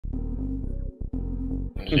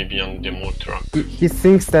Libyan demo truck. He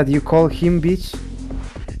thinks that you call him bitch.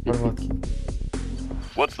 Or what?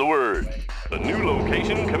 What's the word? The new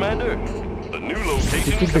location, Commander? The new location,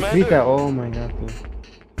 You took the Commander? Krita, oh my god. Dude.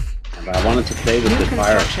 But I wanted to play with New the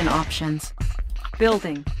fire. construction options.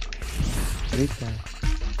 Building. Krita.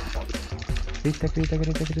 Krita, Krita,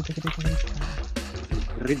 Krita, Krita,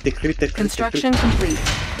 Krita, Krita. Construction complete.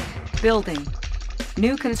 Building.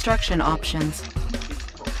 New construction options.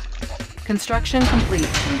 Construction complete.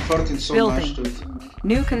 I'm farting so Building. much, dude.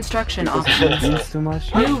 New construction options. Means too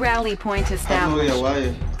much. New rally point I have no idea established.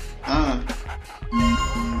 why.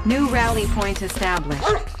 Ah, New rally point established.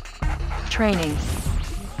 Training.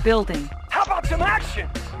 Building. How about some action?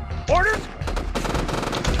 Orders?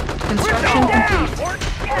 Construction complete.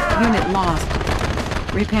 Unit lost.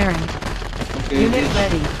 Repairing. okay, Unit bitch.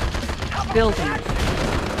 ready. Building.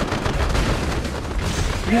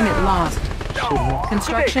 Unit lost.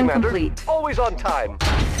 Construction complete. Always on time.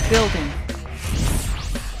 Building.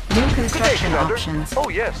 New construction Commander. options. Oh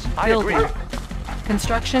yes, I Building. agree.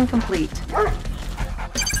 Construction complete.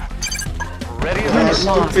 Ready as Ah, Unit ever.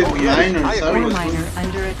 lost. stupid Oh, yes, miners. I I agree. Ore was miner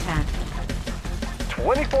under attack.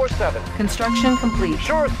 24/7. Construction complete.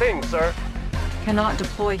 Sure thing, sir. Cannot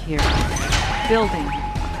deploy here. Building.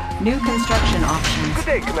 New construction options. Good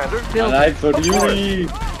day, Commander. Building. Alive for Yuri!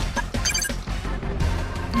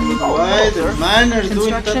 why the miners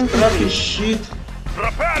doing that Construction crappy complete. shit?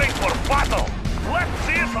 Preparing for battle. Let's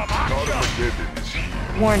see some action.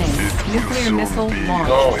 Warning. Nuclear missile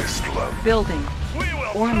launched. No. Building. We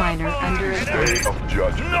will Ore miner under attack.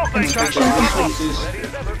 Nothing. Construction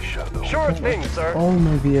complete. Sure thing, sir. All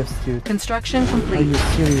my BFs, dude. Construction Are complete. you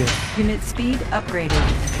serious? Unit speed upgraded.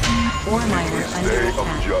 Ore miner under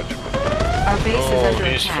attack. Our base is Oh, under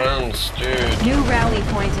these attack. fans, dude. New rally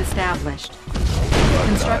point established.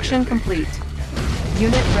 Construction complete.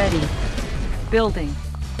 Unit ready. Building.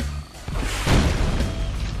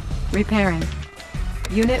 Repairing.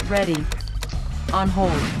 Unit ready. On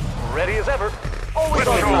hold. Ready as ever. Always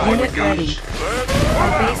on time. Unit ready.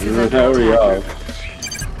 Our base is under Hurry attack.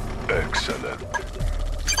 up. Excellent.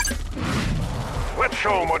 Let's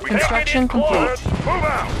show them what we Construction got. complete. Move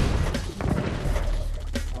out.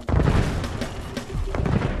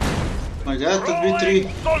 My god, that V3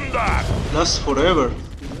 Thunder. lasts forever.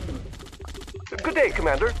 Good day,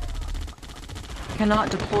 Commander. Cannot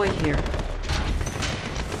deploy here.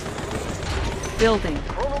 Building.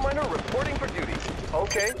 Chrono miner reporting for duty.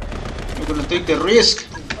 Okay. I'm gonna take the risk.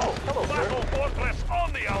 Oh, hello, sir. Fortress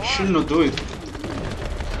on the alarm. Should not do it.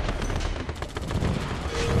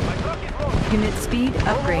 Unit speed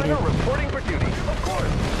Chrono miner upgraded. reporting for duty. Of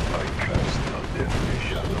course. I cast a deadly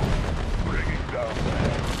shadow, bringing down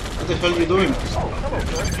What the hell are you doing?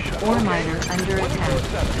 Ore miner under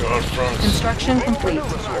attack. Your front. Construction complete.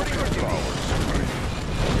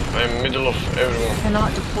 I'm middle of everyone.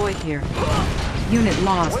 Cannot deploy here. Unit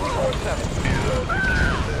lost.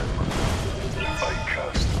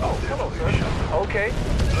 Okay.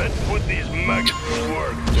 Let's put these maggots to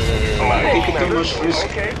work. Dude. Taking too much risk.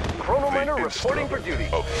 Okay. Chrono miner reporting for duty.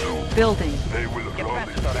 Building. They will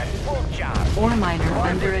full job. Ore miner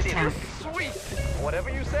under attack. Sweet. Whatever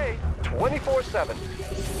you say. 24/7.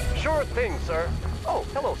 Sure thing, sir. Oh,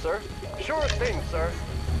 hello, sir. Sure thing, sir.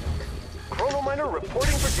 Chrono miner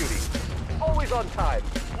reporting for duty. Always on time.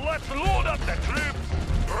 Let's load up the troops.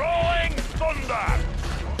 Rolling thunder.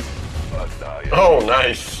 Oh,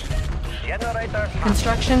 nice. Generator.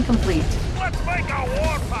 Construction complete. Let's make a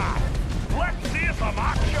warpath. Let's see some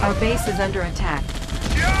action. Our base is under attack.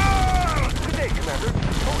 Yeah! Good day, Commander.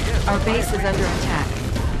 Oh, yes. Our base is under attack.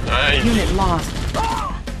 Nice. Unit lost.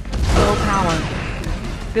 Low power.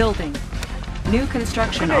 Building. New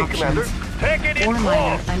construction Good day, Commander. options. Take it in Ore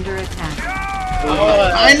miner close. under attack.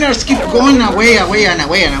 Miners keep going away, away, and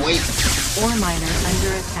away, and away. Ore miner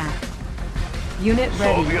under attack. Unit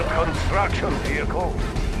ready. Soviet construction vehicle.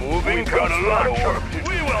 Moving construction.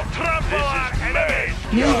 We will trample our enemies.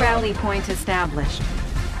 New rally point established.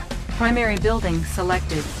 Primary building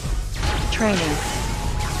selected. Training.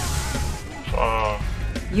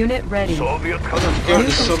 Unit ready. Soviet I don't care New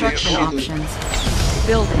the Soviet construction shit. options.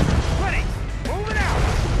 Building. ready. Moving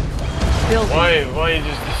out. Building. Why is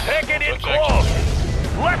this? Take it in such close.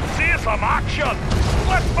 action? Let's see some action.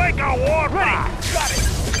 Let's make a warpath. Got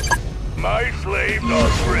it. My slaves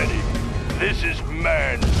are ready. This is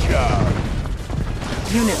man's job.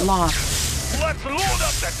 Unit lost. Let's load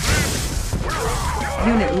up the troops.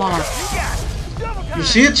 Unit lost. You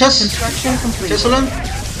see it, Chess? Construction complete. Chessolan?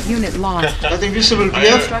 Unit lost. That invisible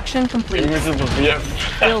BF? Construction complete. Invisible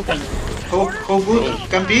BF. Building. How good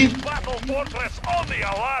can be? Battle fortress on the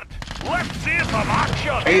alert. Let's see some action.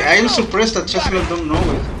 I am surprised that Chancellor don't know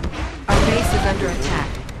it. Our base is under attack.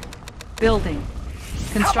 Building.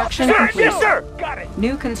 Construction complete. Yes, sir. Got it.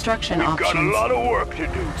 New construction We've got a options. lot of work to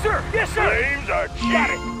do. Sir, yes, sir. Flames are cheap.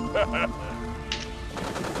 Got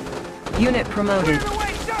it. Unit promoted. Clear the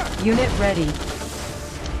way, sir. Unit ready.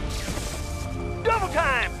 Double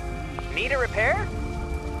time. Need a repair?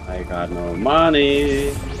 I got no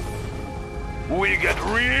money. We get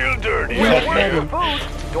real dirty. Unit out ready. here. Food.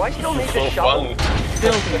 Do I still need So this shovel? fun.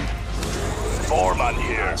 Building. Foreman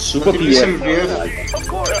here. Super Listen, PF. BF. Of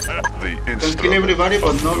course. Can kill everybody,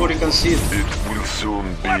 but nobody can see it. It will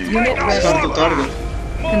soon be. Unit It's ready. hard to target.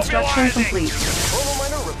 Construction complete. Chrono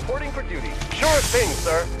Miner reporting for duty. Sure thing,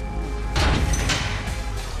 sir.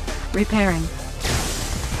 Repairing.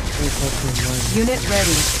 Unit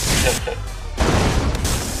ready.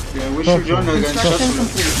 Yeah, we should join against Construction Chancellor.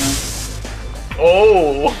 complete.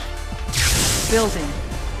 Oh. Building.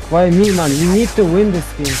 Why me, man? We need to win this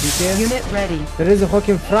game, okay? Unit ready. There is a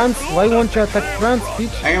fucking France. Why won't you attack France,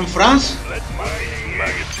 bitch? I am France. Wait,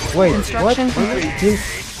 what? Construction complete. Team-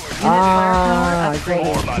 firepower I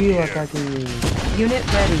thought upgraded. you attacking me. Unit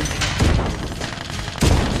ready.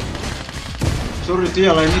 Sorry,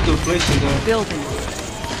 TL, I need to place it there. Building.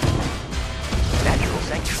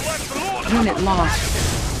 Unit lost.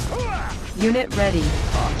 Unit ready.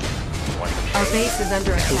 Our base is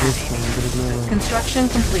under attack. Construction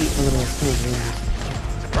complete.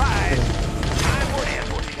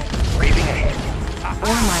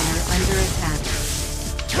 Ore miner under attack.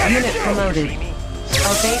 Unit promoted.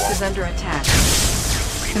 Our base is under attack.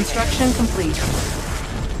 Construction complete.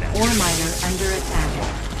 Ore miner under attack.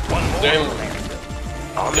 Damn.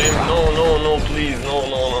 Damn. No, please.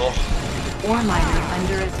 No. Ore miner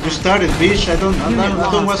under You attack. started, bitch. I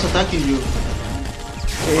don't was attacking you.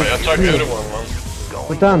 I attack everyone, man.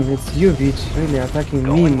 Butan, it's you, bitch. Really attacking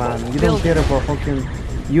me, man. You don't care about fucking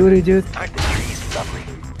Yuri, dude.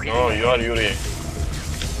 No, you are Yuri.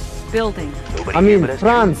 Building. I mean,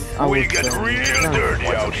 France. I We would get say. real France. dirty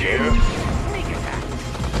out here.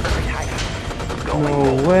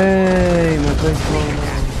 No way, my place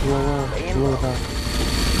blow up.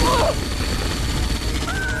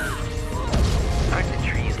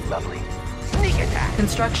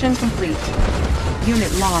 Construction complete.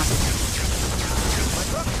 Unit lost.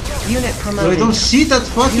 Unit So I promoted. don't see that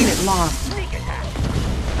fucking. Unit lost.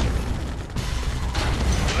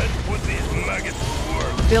 Let's put these maggots to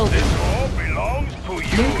work. Building. All belongs to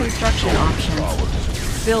you. New construction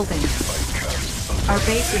options. Building. Our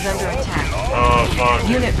base is under attack. Oh, fuck.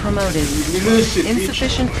 Unit promoted. You lose it, bitch.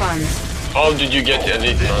 Insufficient funds. How did you get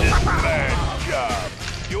elite, man? Bad job.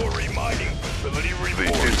 Your remining facility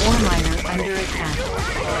report. Ore miner under attack.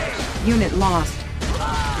 Unit lost.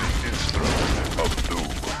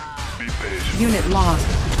 Be patient. Unit lost.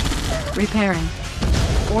 Repairing.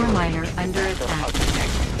 Ore miner under attack.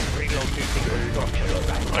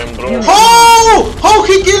 I'm broke. Oh! Oh,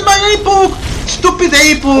 he killed my Apoc! Stupid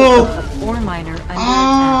Apoc! Ore miner under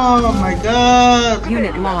Oh my god! attack.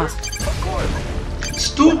 Unit lost.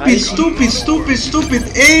 Stupid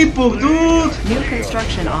Apoc, dude! New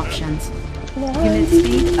construction options. Unit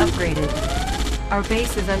speed upgraded. Our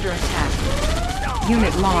base is under attack.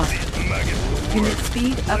 Unit lost. Unit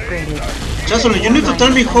speed upgraded. Chancellor, you need to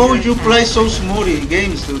tell me how you play so smooth in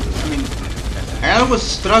games, dude. I mean, I was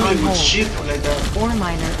struggling with shit like that. Ore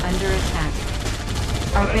miner under attack.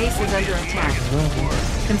 Our base is under attack.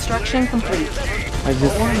 Construction complete. I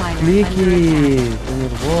just Ore miner click under it on your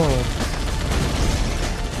wall.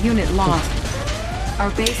 Unit lost. Our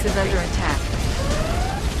base is under attack.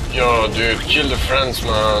 Yo, dude, kill the friends,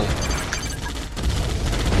 man.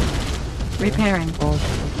 Repairing. Oh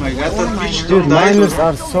my god, that bitch Dude, don't die. miners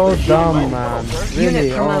are so dumb, man.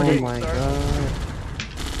 Really, oh promoted. my god.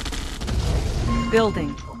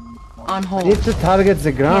 Building. On Need hold. to target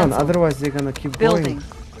the ground, Cancel. otherwise they're gonna keep Building. going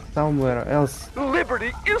somewhere else.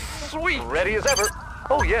 Liberty is sweet. Ready as ever.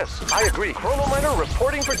 Oh yes, I agree. Chrono Miner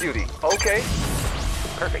reporting for duty. Okay.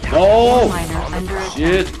 Perfect. Ore No! miner under attack.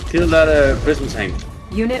 Shit, kill that prison tank.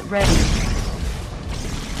 Unit ready.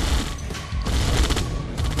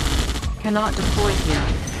 Cannot deploy here.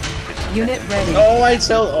 Unit ready. Oh, I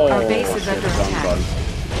sell. Oh, Our base is shit, under wrong attack. button.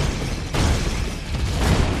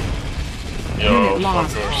 Yo, Unit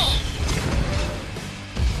lost.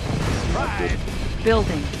 fuckers.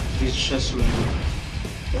 Building. Bitch, Chancellor.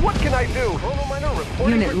 What can I do? Chrono Miner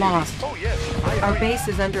reporting Unit for lost. duty. Oh yes, I Our agree. base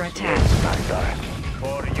is under attack.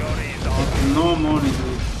 No money,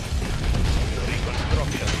 dude.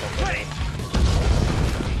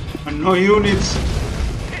 And no units.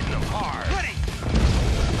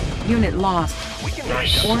 Unit lost.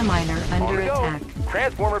 Nice. Ore miner under On we go. attack.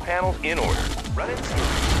 Transformer panels in order. Running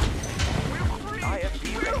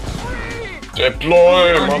IFB ready.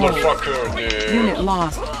 Deploy, motherfucker, dude. Unit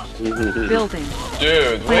lost. Building.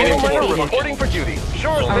 Dude, Chrono waiting miner for Reporting for duty.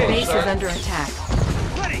 Sure Our thing, base sir. is under attack.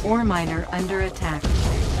 Ore miner under attack.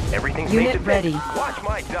 Everything's Unit made to fit. ready. Watch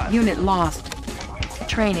my dust. Unit lost.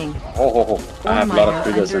 Training. Oh. I have a lot of Miner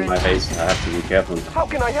triggers under in my attack. base. I have to be careful. How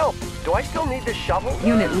can I help? Do I still need this shovel?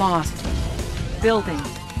 Unit lost. Building.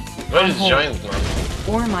 Where is hold. Giant, man?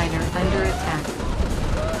 Ore miner under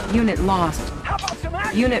attack. Unit lost. How about some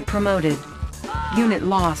action? Unit promoted. Unit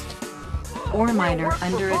lost. Ore miner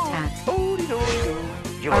under attack.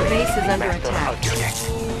 Our base is under attack.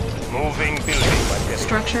 Moving building, Lieutenant.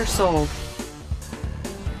 Structure sold.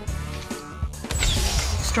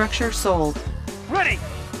 Structure sold. Ready.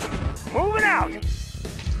 Moving out.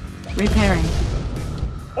 Repairing.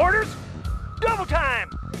 Orders. Double time.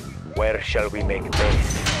 Where shall we make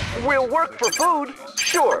base? We'll work for food.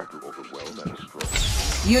 Sure.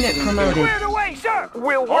 Unit promoted. Clear the way, sir.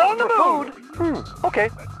 We'll work for food. Okay.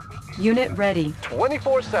 Unit ready.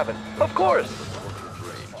 24/7. Of course.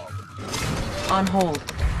 On hold.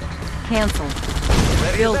 Cancel.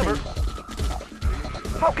 Ready Building. as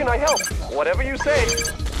ever. How can I help? Whatever you say.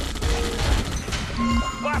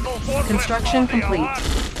 Construction complete.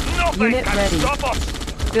 Unit ready.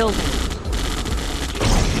 Building.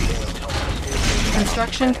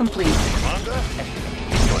 Construction complete.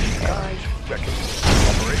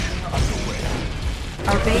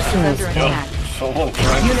 Our base is under attack. Someone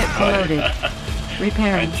tried Unit to promoted. I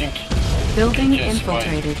Repairing. think Building Yes,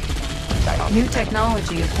 infiltrated. New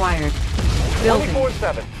technology acquired. Building.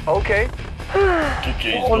 24/7. Okay. Kike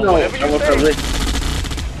is Oh no, Whatever you I was say. already.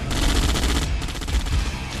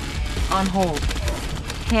 On hold.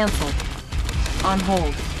 Cancel. On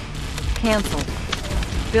hold. Cancel.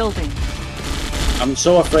 Building. I'm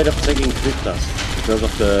so afraid of taking cryptas because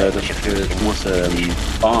of the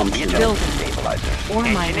bombs. You know? Building. Stabilizer. Ore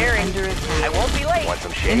miner under attack. won't be late. Want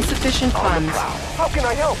some shade? Insufficient On the funds. prowl. How can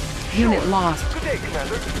I help? Unit lost. Good day,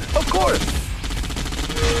 Commander. Of course.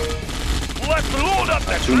 Let's load up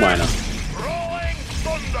the 2 minor. rolling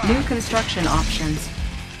thunder. New construction options.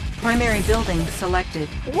 Primary building selected.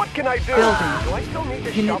 What can I do? Building. Do I still need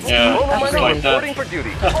the Unit shovel? Yeah, Chrono just miner like that. reporting for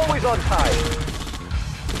duty. Always on time.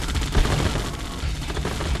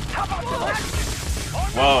 How about some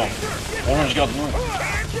action? Wow. Orange got moved.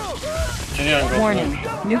 Chilean got Warning.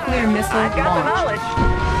 moved. Nuclear missile launched.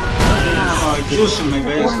 Oh, juicing my Ore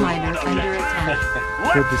base. miner under attack.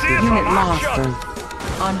 Good to see. Unit lost. Turn.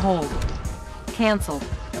 On hold. Cancel.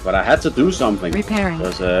 But I had to do something. Repairing.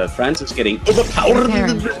 Because France is getting overpowered.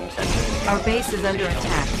 Repairing. Our base is under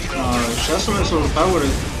attack. Shaston is overpowered.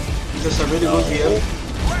 He has a really good VL.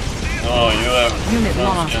 Oh, you have Unit France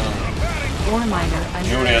lost. cannon. Ore miner under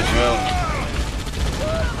Yuri as attack. well.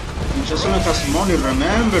 Shaston has money,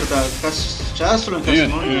 remember that. Shaston has Dude,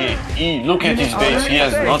 money. look at his base. He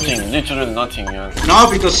has nothing, literally nothing, man. No,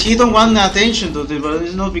 because he don't want attention to it, but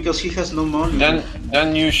it's not because he has no money.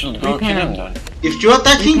 Then you should go kill him then. If you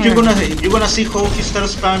attack him, you're Repairing. gonna see how he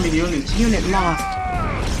starts spamming units. Unit lost.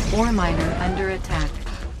 Ore miner under attack.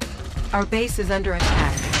 Our base is under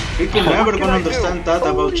attack. People never gonna understand that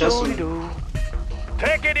about Shaston.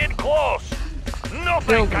 Take it in close. Nothing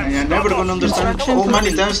Building. And you're never gonna understand how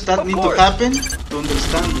many times that need to happen to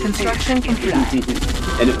understand it. Construction complete.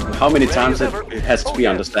 And how many times it has to be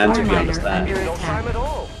understand Ore to be miner understand. under No attack. time at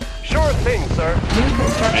all. Sure thing, sir. New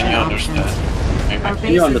construction Can you options. understand? Our Maybe.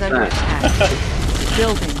 base You is under understand. attack.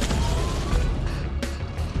 Building.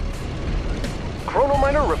 Chrono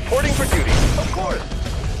miner reporting for duty. Of course.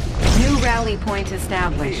 New rally point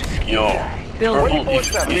established. Yo. Building. Purple,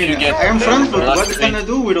 if you get I am friends, but last what can I week-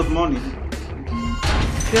 do without money?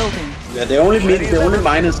 Building. Yeah, the only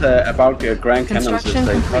minus about Grand Cannons is Construction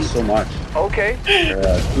they complete. cost so much. Okay.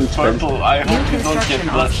 Too expensive. Purple, I hope you don't get construction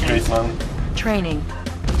blood options. straight, man. Training.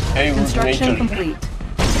 Hey, Construction nature. complete.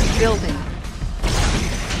 Building.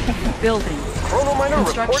 Building. Chrono miner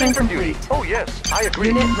Construction reporting for duty. complete. Oh yes, I agree.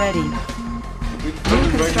 Unit ready. New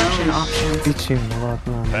construction Right now options. Teach him a lot,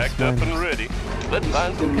 man. It's fine. ready. Let's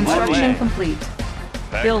find some Construction complete.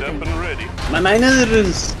 Building. ready. My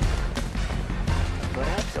miners!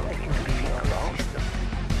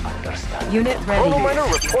 Unit Chrono ready.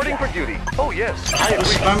 miner reporting for duty. Oh yes, I I'm agree.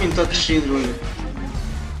 spamming that shit really.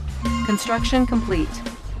 Construction complete.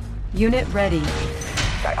 Unit ready.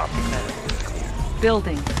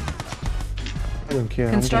 Building. I don't care.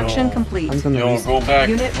 Construction Yo. complete. I'm gonna Yo, risk. go back.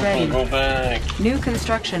 Unit Purple, ready. go back. New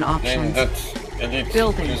construction Then options. that's elite.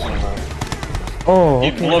 Building. Prison, man. Oh, He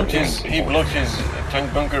okay. blocked his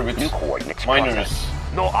tank bunker with miners.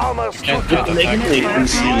 No armor to Can't put the make me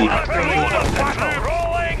see.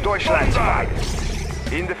 Deutschland's fine.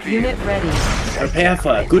 In the field. Unit ready. Prepare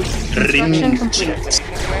for a good Construction ring complete. chat.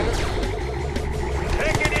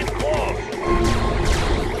 Take it in close.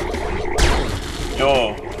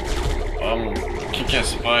 Yo, Kike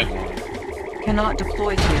spied me. Cannot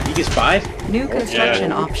deploy here. He gets spied. New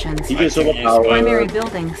construction Yeah. options. He gets I think he's overpowered. Primary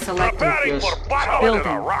building selected. Preparing Yes. for battle.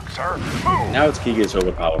 Building. Rock, sir. Move. Now it's Kiki's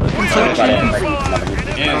overpowered. Construction Everybody-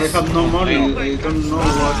 complete. I Yes. have no money, I don't know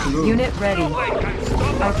what to do. Unit ready.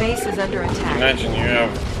 Our base is under attack. Imagine you have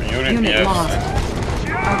Yuri Unit BF. lost.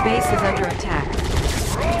 Our base is under attack.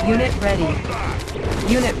 Unit ready.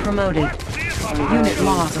 Unit promoted. Unit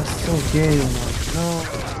lost. That's so gay, man. No.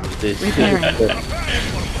 Repairing.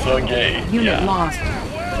 So gay. Unit Yeah. lost.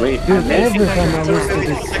 Wait, Dude, base every is time I under listen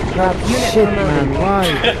to attack. this crap Unit shit, promoted. man, why?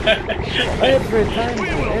 Every time, bro,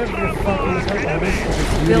 every fucking time I listen to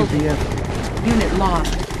this Building. UDF. Unit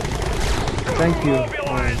lost. Thank you.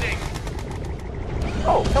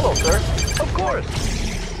 Oh, hello, sir. Of course.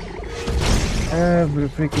 Every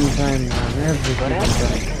freaking time, man, every freaking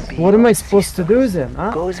time. What am I supposed to do then,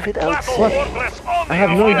 huh? What? I have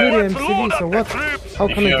no duty MCD, so what? How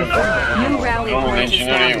If can I you defend? have New rally Chrono point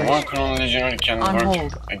Legionary, one established. Chrono Legionary can On work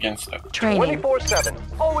hold. against that. Training. 24/7.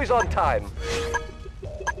 Always on time.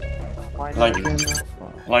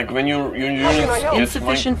 Like when your units get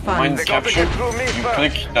Insufficient mind funds. captured, you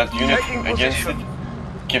click that unit against it,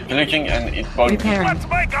 keep clicking and it bugs. Repairing.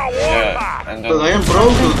 Yeah, and But I then am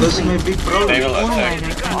broke, dude. That's my big they problem. will Ore attack.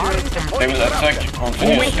 miner under attack. They will attack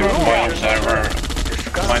continuously while your server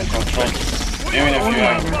mind control. Even if you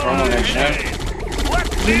have Chrono Legionary,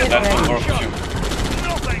 Unit that will ready. work too.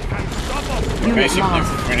 Unit Basically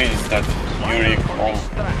lost. freeze that Yuri from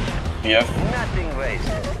BF. Nothing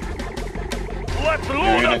wasted.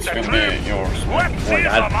 Your units will be yours. Oh my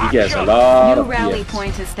god, he gets a lot New of rally BFs.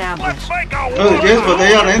 point established. Oh, yes, but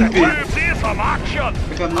they are empty.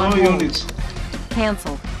 I got no units.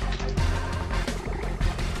 Cancelled.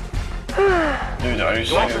 Dude, are you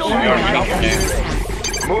serious? We Ore are miner winning under game.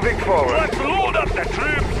 attack. Moving forward.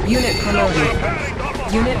 Unit promoted.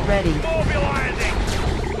 Unit ready.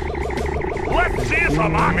 Let's see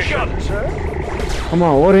some action. Come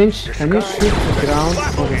on, Orange, can you shoot the ground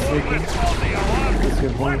for a second? That's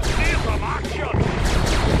your point.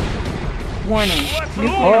 Warning.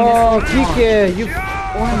 Nuclear Oh, missile launched. Kike, you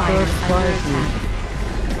Ore miner f***ed under me.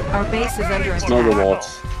 attack. Our base is under No attack. rewards.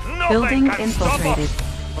 Building infiltrated.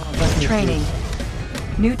 Training.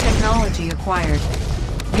 New technology acquired.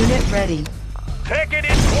 Unit ready. Take it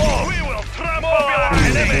in close. We will trample our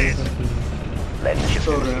enemies.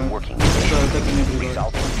 Sorry, they're attacking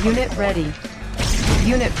everybody. Unit ready.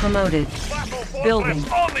 Unit promoted. Building.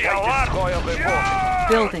 On the alert.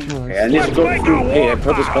 Building. Okay, I need to go through a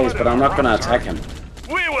purple space, but I'm not gonna attack him.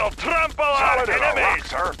 We will trample our enemies,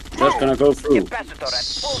 sir. Just gonna go through.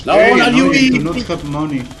 No, Hey, not no, you! you do not have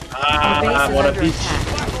money. Our base Ah, is what a under bitch.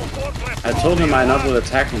 attack. I told him I not will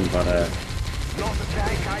attack him, but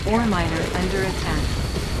Ore miner under attack.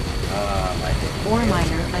 Ore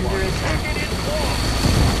miner under attack.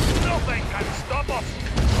 Nothing can stop us.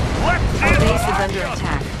 Our base is under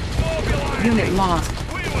attack. Unit lost.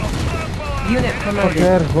 Unit promoted.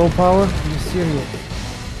 Okay, low power, you serious?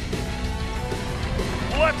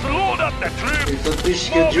 Let's load up the troops. If that bitch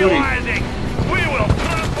get Yuri. Mobilizing. We will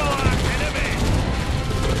trample our enemies.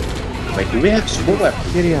 wait, do we have super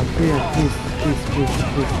weapons? Kyrian, please.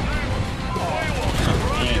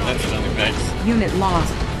 Yeah, that's really bad. Unit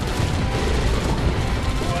lost.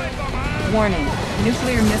 Warning.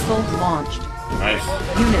 Nuclear missile launched. Nice.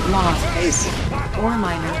 Unit lost. Ore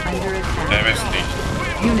miner under attack.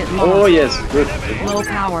 Devastate. Unit lost. Oh yes, good. Low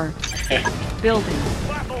power. Building.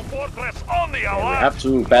 Battle fortress on the We alert. have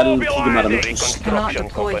to battle Kikematamitos. Cannot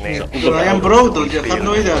deploy here. But I am broke, dude. You have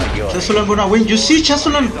no idea. Chastolan gonna win. You see,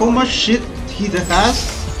 Chastolan, how much shit he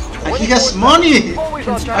has? And he has money. Always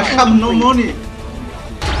on I Construction have no complete. money.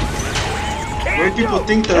 Why people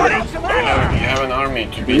think that? You have an army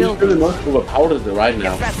to beat. He's really most overpowered right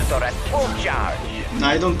now. No,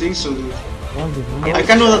 I don't think so, dude. I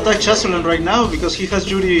cannot attack Chastolan right now because he has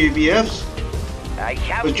Yuri BFs.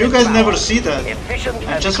 But you guys never see that. And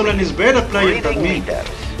Chastolan is better player than me. 24/7.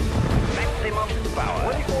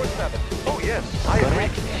 Oh yes, I agree.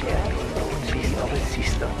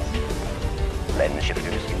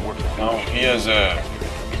 Now he has a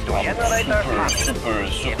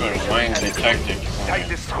super mindly tactic. Tank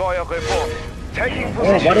destroyer report. Taking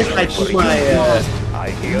Oh, what if I put my I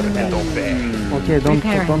hear and obey. Okay,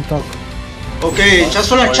 Repairing. don't talk. Okay,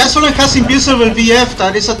 Chastolan has invisible BF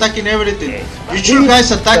that is attacking everything. You should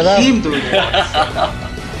guys attack him, dude.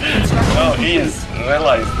 No, he is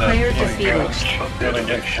realize that Player you're defeated. gonna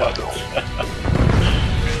get shot.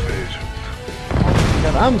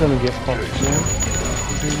 God, I'm gonna get fucked, man.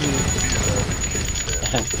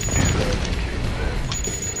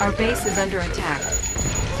 Our base is under attack.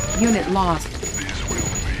 Unit lost.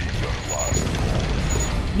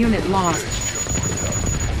 Unit lost.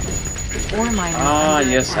 Ore miner under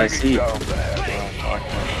yes, I attack. see.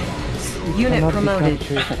 Unit Cannot be promoted.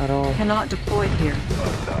 captured at all. Cannot deploy here.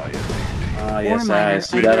 Yes, I miner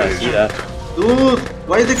see that, I under see that. Dude,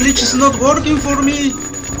 why the glitch is not working for me?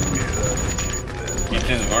 It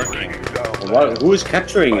is working. What, who is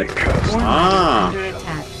capturing it? Ore miner Ah, under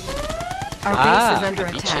attack. Our base is under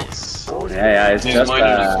attack. yeah, it's This just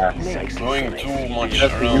miner is going too much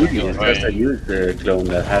just a around Yugi, the it's just a way. Yugi clone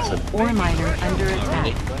that has it. Ore miner under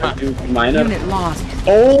attack. Miner. Unit lost.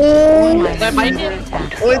 Oh, Ore miner under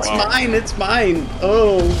attack. oh, it's mine, it's mine.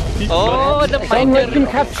 Oh, Oh, the Don't let him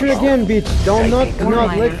miner. capture again, bitch. Do not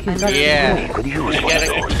let him capture Yeah. again. You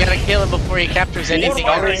gotta kill him before he captures anything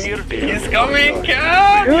else. He's coming,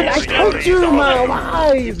 Dude, I told you, man.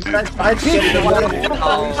 Why? You should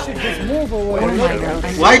just move Ore away. miner under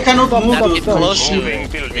Why cannot move? Get close to him.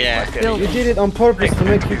 Yeah. You did it on purpose to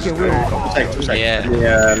make Kike win.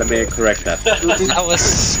 Yeah. Let me correct that. That was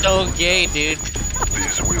so gay, dude.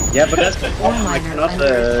 Yeah, but that's the problem. I cannot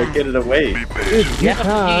get it away. Dude, you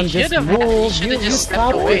can't just should've- move. should've You just stop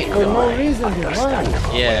stepped away. it for no reason, dude. Why?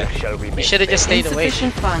 Yeah. You should have just stayed away.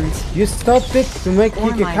 Insufficient funds. You stopped it to make Ore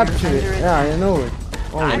Kike miner capture it. under Yeah, I know it.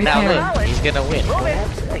 Oh, And now look, he's gonna win.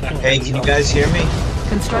 Hey, can you guys hear me?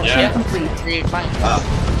 Construction Yeah. complete.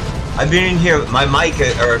 I've been in here. My mic,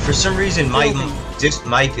 or for some reason, my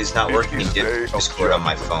mic is not working in Discord on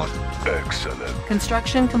my phone. Excellent.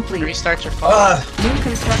 Construction complete. Restart your phone. New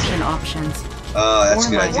construction options. Oh, that's a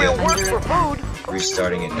Ore good miner idea. under attack.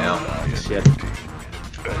 Restarting it now. Shit.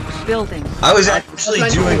 Building. I was actually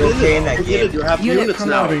doing okay in that game. You have Unit units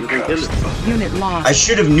now. promoted. You can kill it. Unit I lost.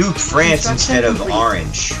 should have nuked France instead of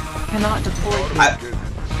Orange. Cannot deploy here.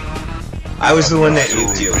 I was the one that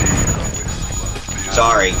nuked you.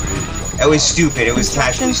 Sorry. That was stupid. It was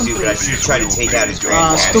tactically stupid. I should have tried to take out his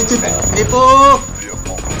grand Stupid cannon. people!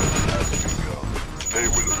 They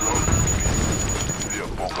will run. The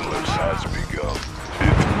apocalypse has begun.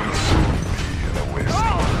 It will soon be in a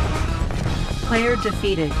wasteland. Player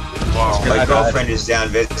defeated. My girlfriend is down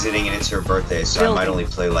visiting and it's her birthday, so I might only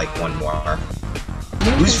play like one more.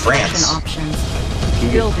 New Who's construction France? options.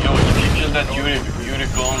 Building. Yo, if you kill that Yuri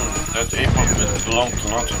clone, that APOC will belong to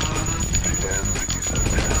nothing.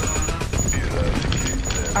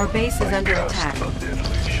 Our base is under attack.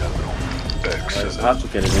 It's hard to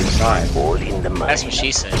get it inside. That's what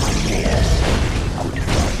she said.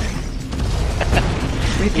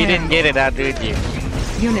 You Repair. didn't get it out, did you?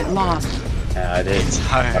 Unit lost. Yeah, I did. It's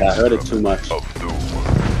hard. But I heard it too much. Of doom,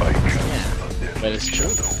 I cast a deadly But it's true.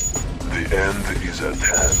 shadow. The end is at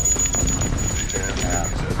hand. The end is at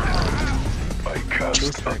hand. I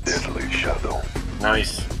cast a deadly shadow.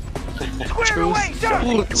 Nice. Truth.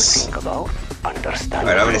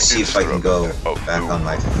 Alright, I'm gonna see if I can go back on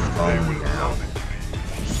my phone now.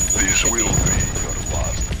 This will be your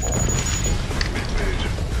last moment. Be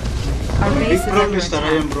patient. Our Big base is under problem is that I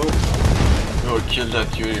am attack. broke. Yo, kill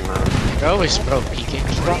that Yuri, man. You're always broke, Kike.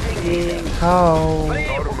 How?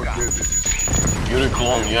 Yuri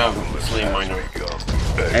clone, yeah, slave miner.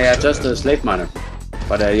 Yeah, just a slave miner.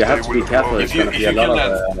 But you have to be careful. It's gonna be a lot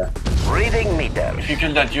of. Reading meter. If you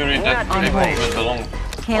kill that Yuri, that On APOC hold. will belong for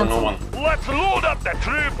no Cancel. one. Let's load up the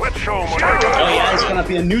troop. Let's show them what Oh yeah, it's gonna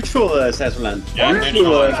be a neutral Sassaland. Yeah, Neutral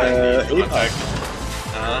neutral APOC. attack.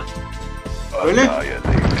 Really?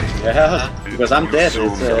 Yeah, because I'm dead.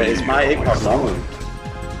 It's my APOC long.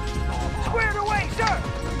 Squared away, sir.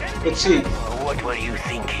 Let's see. What were you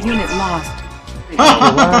thinking? Unit lost.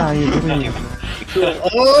 Why are you doing it?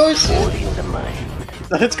 Oh shit! Holding the mind.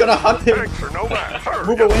 It's gonna hunt him. For no man.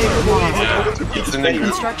 Move away, move away. Yeah, it's in the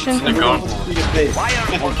Construction it's in the garden. Base.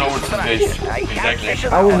 More towards the base. Exactly.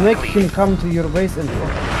 I will make him come to your base and And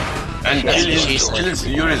That's kill what she his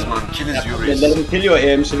said. Yuris, man. Kill his Then Yuris. let him kill your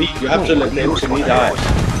AMCV. You have to let the AMCV die.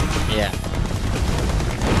 Yeah.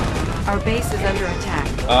 Our base is under attack.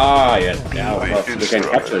 Ah, yeah. Yeah, of course. You can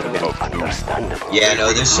capture it again. Understandable. Yeah,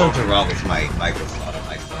 no, there's something wrong with my microphone on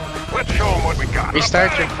my phone. Let's show them what we got.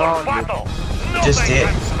 Restart your phone, dude. I just did. I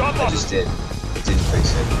just did. It didn't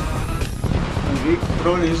fix it. The big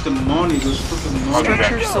problem is the money, those fucking money.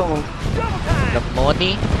 Structure sold. The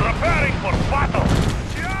money. Preparing for battle.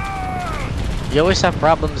 You always have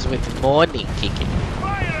problems with money, Kike.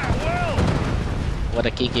 Fire at will. What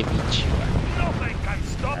a Kike beach. Nothing can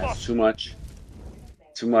stop us. Too much.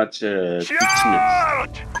 Too much beachiness.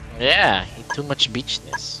 Charge! Yeah, too much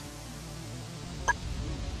beachness.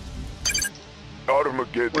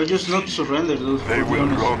 Why just not surrender, dude? They will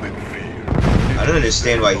run in fear. I don't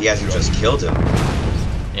understand why he hasn't just killed him.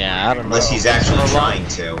 Yeah, I don't know. Unless he's actually trying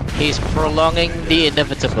to. He's prolonging the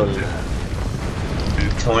inevitable.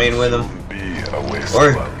 Toying with him.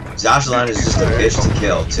 Or Zashalan is just a bitch to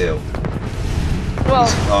kill, too. Well,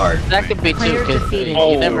 he's hard. That could be too. Player defeated.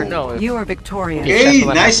 You never know. You are victorious. Hey,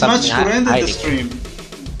 nice match to end the stream.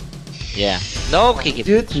 Yeah. No, Kiki.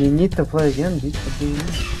 Dude, you need to play again, dude.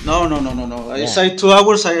 No. I said 2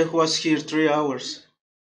 hours, I was here 3 hours.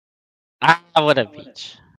 Ah, what a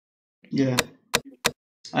bitch. Yeah.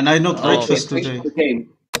 And I not breakfast today.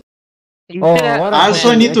 Oh, what I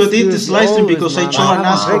also need to edit this live stream because I chose an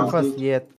asshole. Breakfast yet.